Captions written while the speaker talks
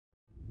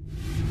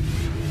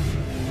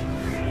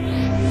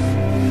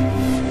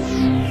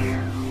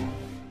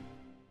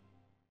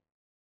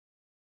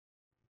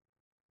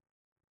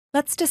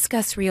Let's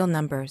discuss real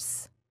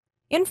numbers.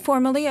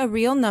 Informally, a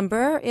real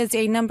number is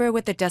a number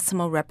with a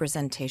decimal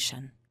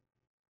representation.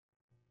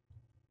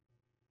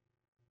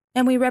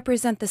 And we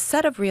represent the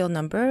set of real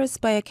numbers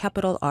by a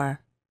capital R.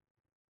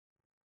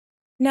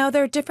 Now,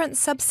 there are different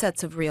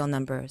subsets of real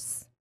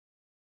numbers.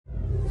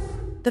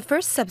 The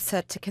first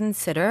subset to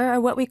consider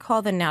are what we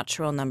call the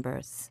natural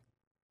numbers.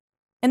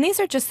 And these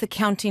are just the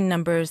counting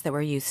numbers that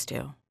we're used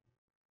to.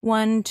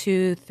 1,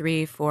 2,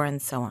 3, 4,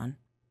 and so on.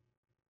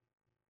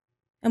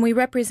 And we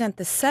represent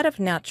the set of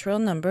natural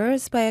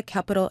numbers by a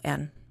capital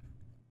N.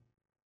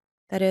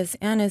 That is,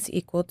 N is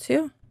equal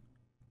to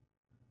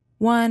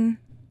 1,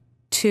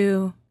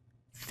 2,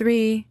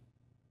 3,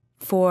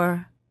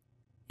 4,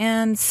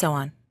 and so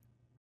on.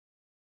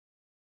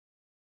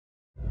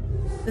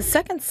 The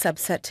second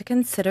subset to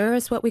consider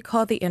is what we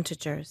call the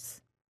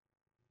integers.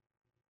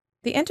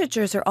 The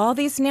integers are all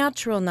these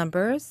natural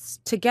numbers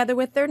together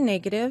with their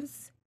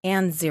negatives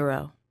and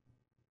 0.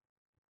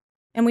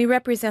 And we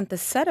represent the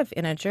set of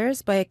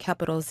integers by a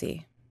capital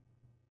Z.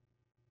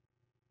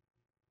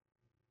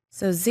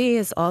 So Z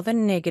is all the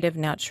negative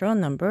natural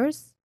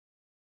numbers.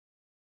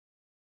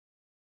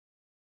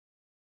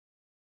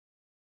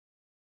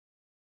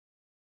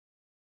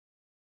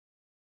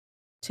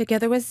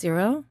 Together with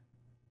 0.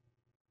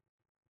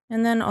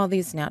 And then all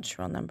these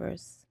natural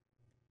numbers.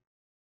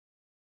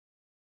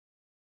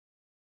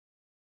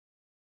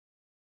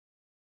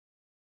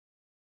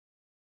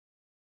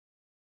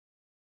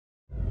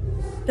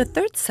 The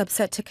third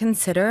subset to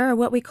consider are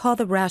what we call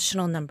the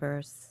rational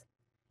numbers.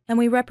 And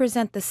we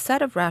represent the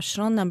set of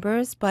rational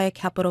numbers by a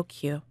capital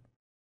Q.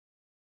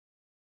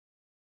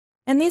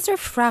 And these are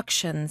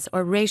fractions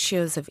or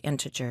ratios of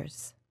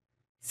integers.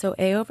 So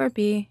A over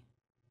B,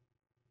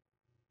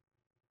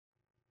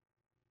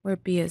 where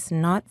B is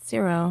not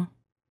 0,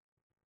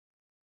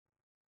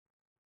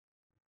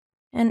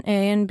 and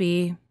A and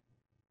B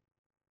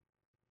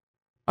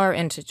are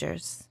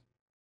integers.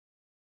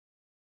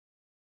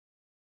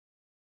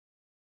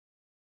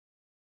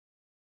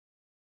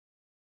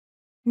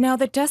 Now,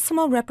 the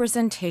decimal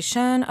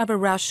representation of a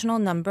rational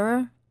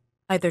number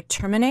either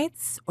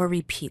terminates or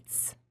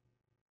repeats.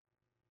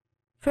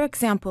 For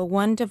example,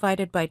 1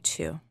 divided by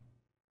 2.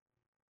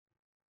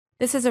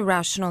 This is a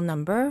rational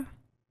number,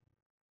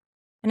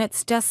 and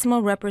its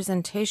decimal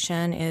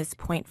representation is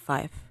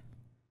 0.5,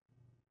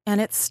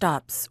 and it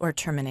stops or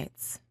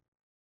terminates.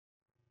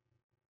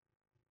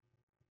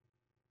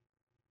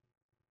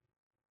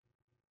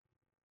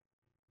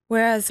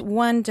 Whereas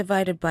 1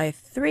 divided by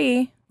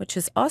 3, which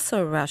is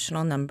also a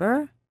rational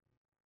number,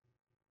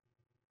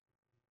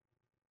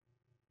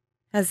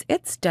 has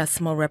its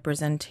decimal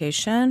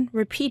representation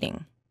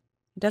repeating.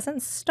 It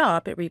doesn't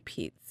stop, it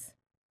repeats.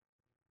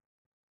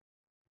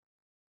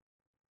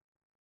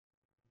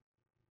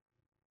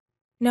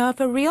 Now, if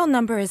a real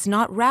number is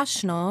not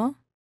rational,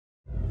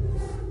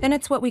 then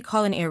it's what we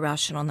call an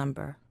irrational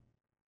number.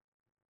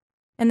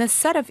 And the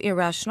set of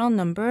irrational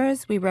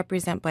numbers we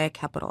represent by a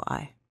capital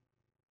I.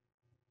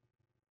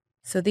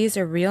 So these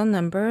are real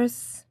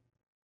numbers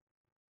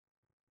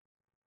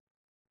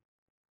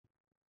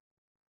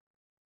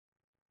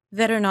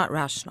that are not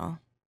rational.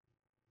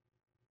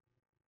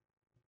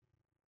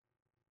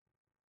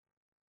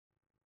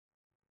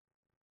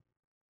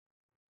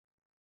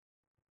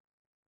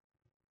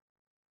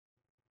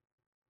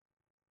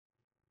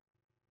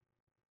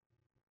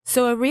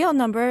 So a real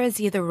number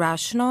is either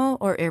rational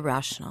or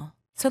irrational.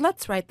 So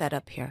let's write that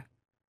up here.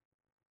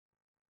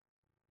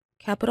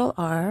 Capital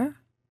R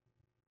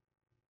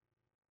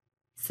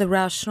is the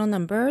rational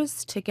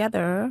numbers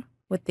together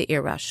with the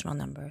irrational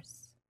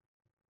numbers.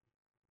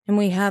 And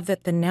we have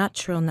that the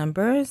natural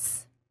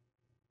numbers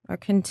are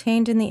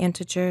contained in the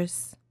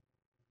integers,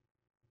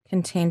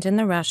 contained in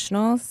the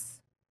rationals,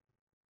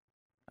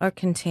 are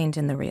contained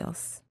in the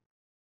reals.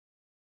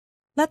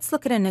 Let's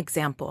look at an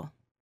example.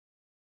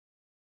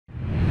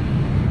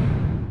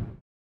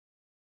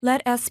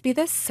 Let S be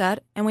this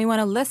set, and we want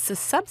to list the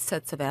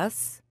subsets of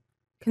S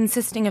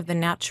consisting of the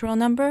natural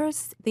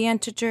numbers, the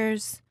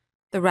integers,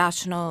 the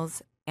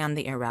rationals, and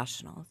the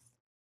irrationals.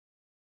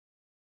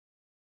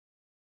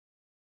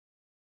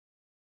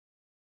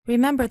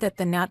 Remember that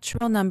the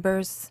natural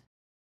numbers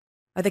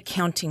are the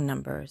counting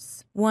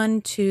numbers,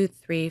 1, 2,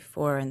 3,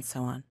 4, and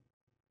so on.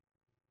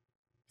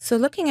 So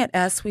looking at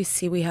S, we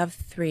see we have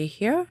 3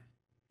 here,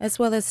 as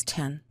well as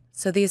 10.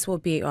 So these will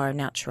be our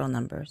natural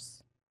numbers.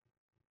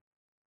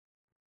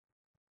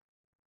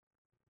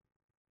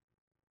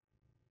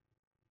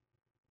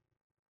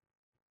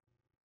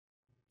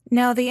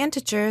 Now, the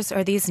integers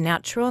are these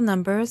natural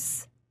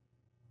numbers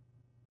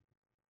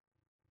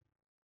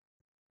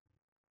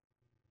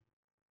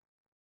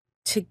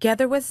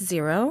together with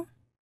 0,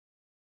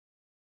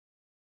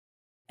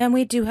 and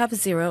we do have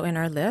 0 in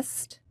our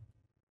list.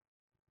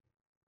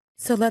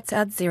 So let's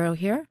add 0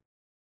 here,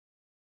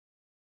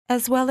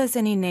 as well as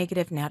any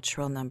negative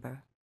natural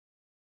number.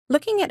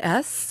 Looking at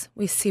S,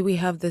 we see we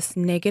have this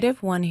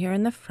negative 1 here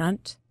in the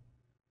front,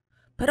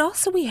 but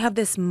also we have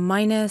this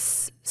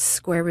minus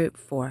square root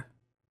 4.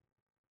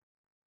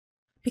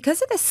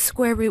 Because of the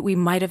square root, we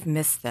might have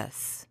missed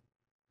this.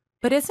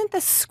 But isn't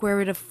the square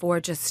root of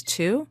 4 just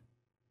 2?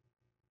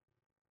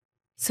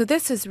 So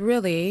this is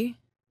really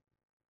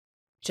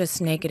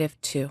just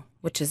 -2,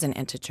 which is an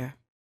integer.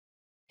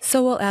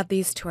 So we'll add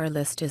these to our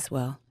list as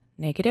well.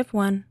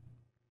 -1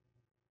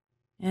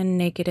 and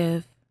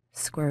negative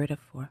square root of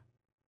 4.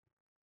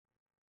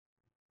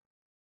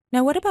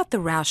 Now what about the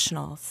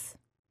rationals?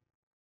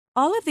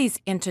 All of these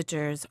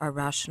integers are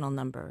rational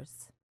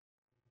numbers.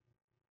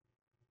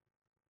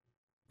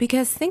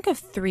 Because think of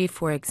 3,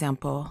 for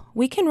example.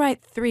 We can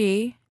write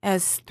 3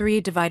 as 3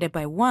 divided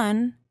by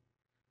 1,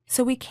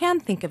 so we can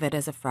think of it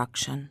as a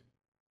fraction.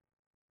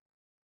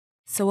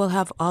 So we'll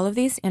have all of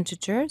these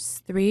integers,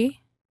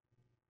 3,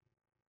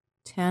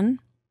 10,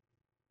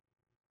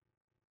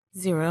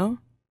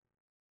 0,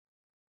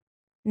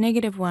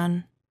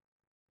 -1,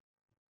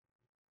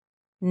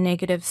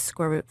 negative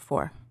square root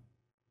 4.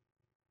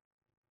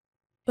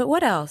 But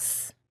what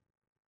else?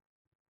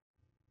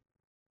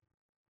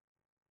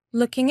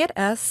 Looking at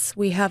S,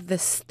 we have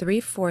this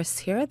 3/4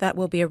 here. That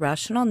will be a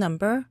rational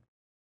number.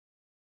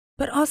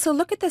 But also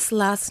look at this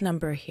last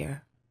number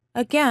here.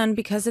 Again,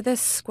 because of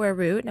this square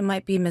root, it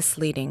might be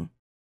misleading.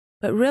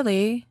 But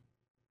really,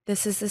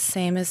 this is the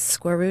same as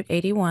square root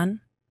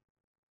 81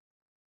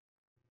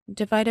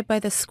 divided by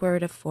the square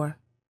root of 4,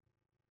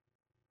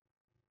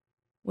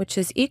 which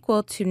is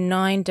equal to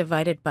 9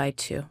 divided by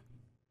 2.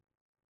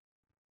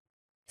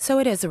 So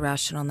it is a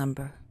rational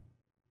number.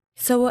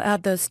 So we'll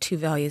add those two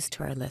values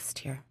to our list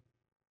here.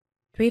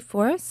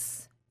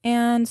 3/4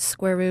 and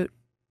square root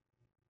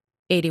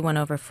 81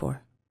 over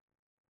 4.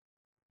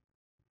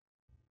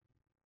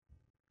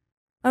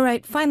 All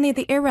right, finally,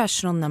 the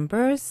irrational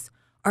numbers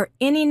are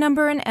any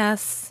number in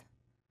S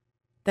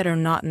that are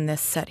not in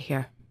this set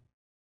here.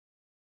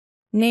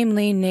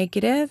 Namely,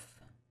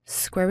 negative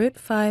square root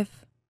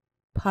 5,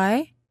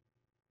 pi,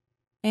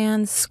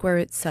 and square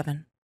root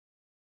 7.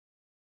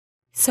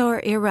 So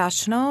our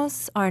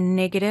irrationals are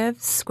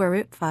negative square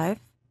root 5,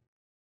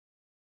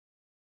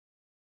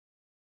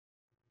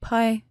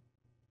 pi,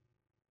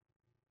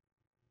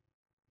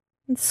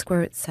 and square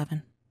root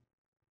 7.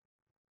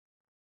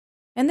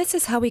 And this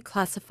is how we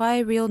classify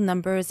real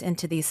numbers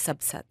into these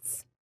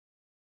subsets.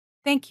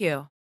 Thank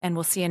you, and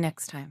we'll see you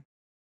next time.